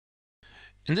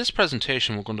In this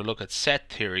presentation we're going to look at set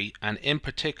theory, and in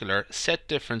particular set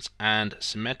difference and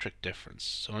symmetric difference.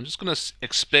 So I'm just going to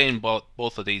explain what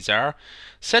both of these are.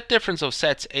 Set difference of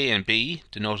sets A and B,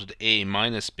 denoted A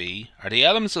minus B, are the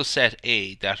elements of set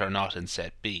A that are not in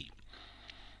set B.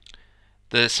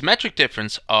 The symmetric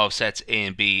difference of sets A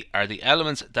and B are the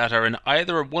elements that are in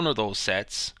either one of those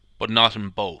sets but not in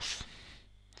both.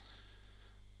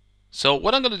 So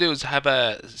what I'm going to do is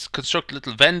construct a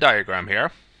little Venn diagram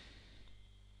here.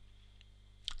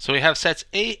 So we have sets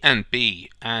A and B,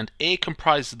 and A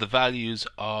comprises the values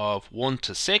of 1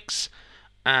 to 6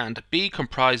 and B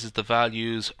comprises the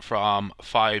values from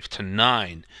 5 to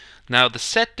 9. Now the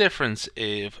set difference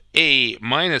of A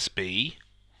minus B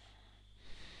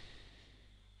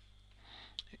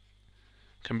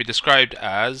can be described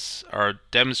as, or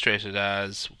demonstrated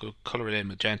as, we'll color it in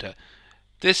magenta,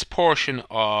 this portion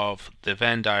of the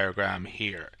Venn diagram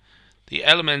here. The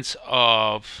elements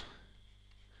of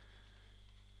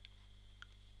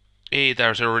A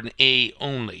that are in A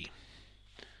only.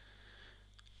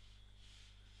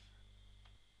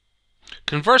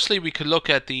 Conversely, we could look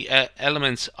at the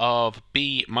elements of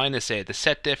B minus A, the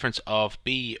set difference of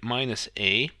B minus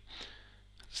A.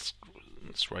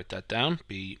 Let's write that down,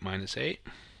 B minus A.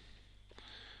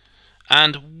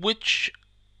 And which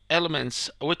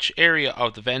area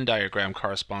of the Venn diagram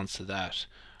corresponds to that?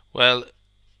 Well,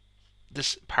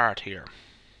 this part here.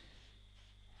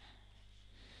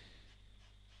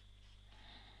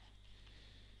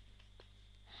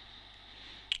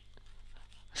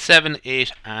 7,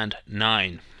 8, and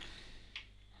 9.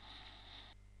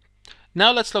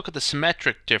 Now let's look at the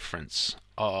symmetric difference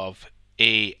of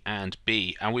A and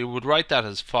B, and we would write that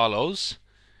as follows: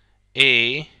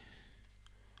 A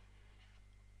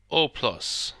O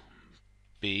plus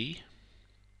B.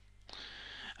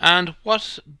 And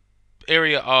what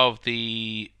area of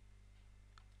the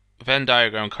Venn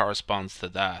diagram corresponds to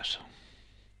that?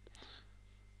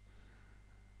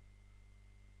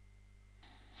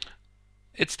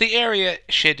 It's the area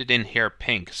shaded in here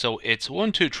pink. So it's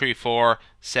 1, 2, 3, 4,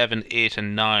 7, 8,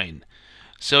 and 9.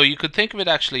 So you could think of it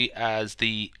actually as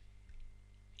the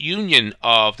union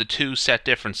of the two set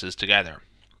differences together.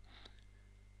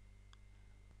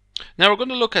 Now we're going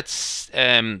to look at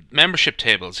membership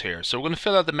tables here. So we're going to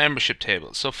fill out the membership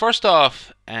table. So first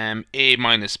off, A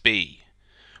minus B.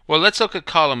 Well, let's look at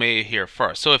column A here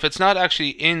first. So if it's not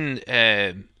actually in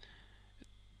A,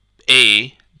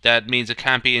 that means it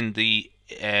can't be in the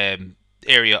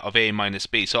area of A minus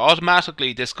B. So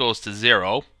automatically this goes to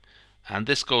 0 and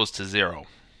this goes to 0.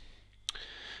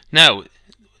 Now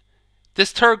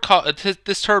this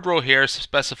third row here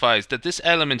specifies that this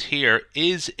element here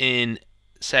is in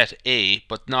set A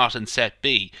but not in set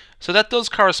B. So that does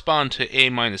correspond to A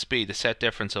minus B, the set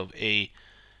difference of A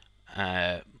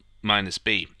minus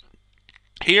B.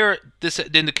 Here this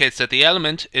indicates that the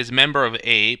element is a member of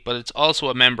A, but it's also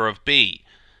a member of B.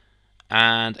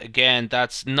 And again,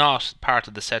 that's not part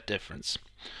of the set difference.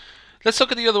 Let's look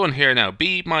at the other one here now,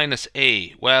 B minus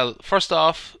A. Well, first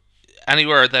off,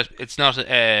 anywhere that it's not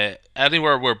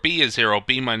anywhere where B is 0,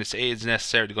 B minus A is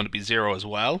necessarily going to be 0 as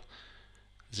well.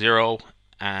 0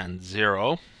 and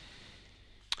 0.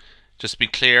 Just to be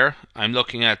clear, I'm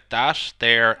looking at that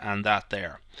there and that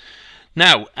there.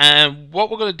 Now,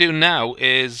 what we're going to do now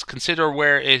is consider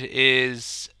where it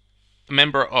is a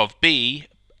member of B,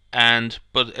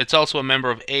 but it's also a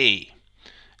member of A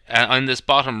on this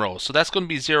bottom row. So that's going to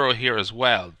be 0 here as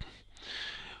well.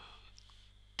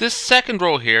 This second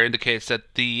row here indicates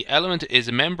that the element is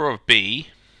a member of B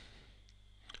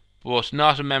but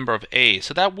not a member of A.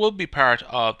 So that would be part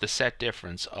of the set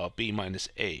difference of B minus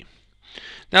A.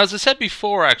 Now, as I said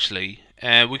before, actually,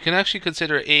 we can actually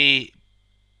consider A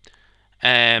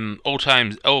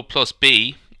O plus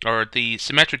B, or the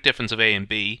symmetric difference of A and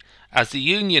B, as the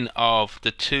union of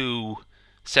the two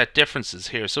set differences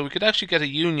here. So we could actually get a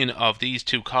union of these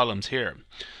two columns here.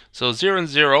 So 0 and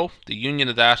 0, the union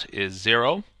of that is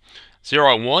 0.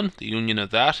 0 and 1, the union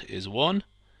of that is 1.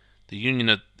 The union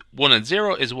of 1 and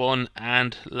 0 is 1.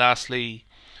 And lastly,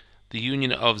 the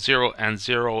union of 0 and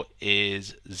 0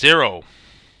 is 0.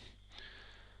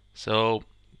 So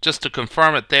just to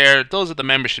confirm it there, those are the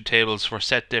membership tables for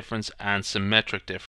set difference and symmetric difference.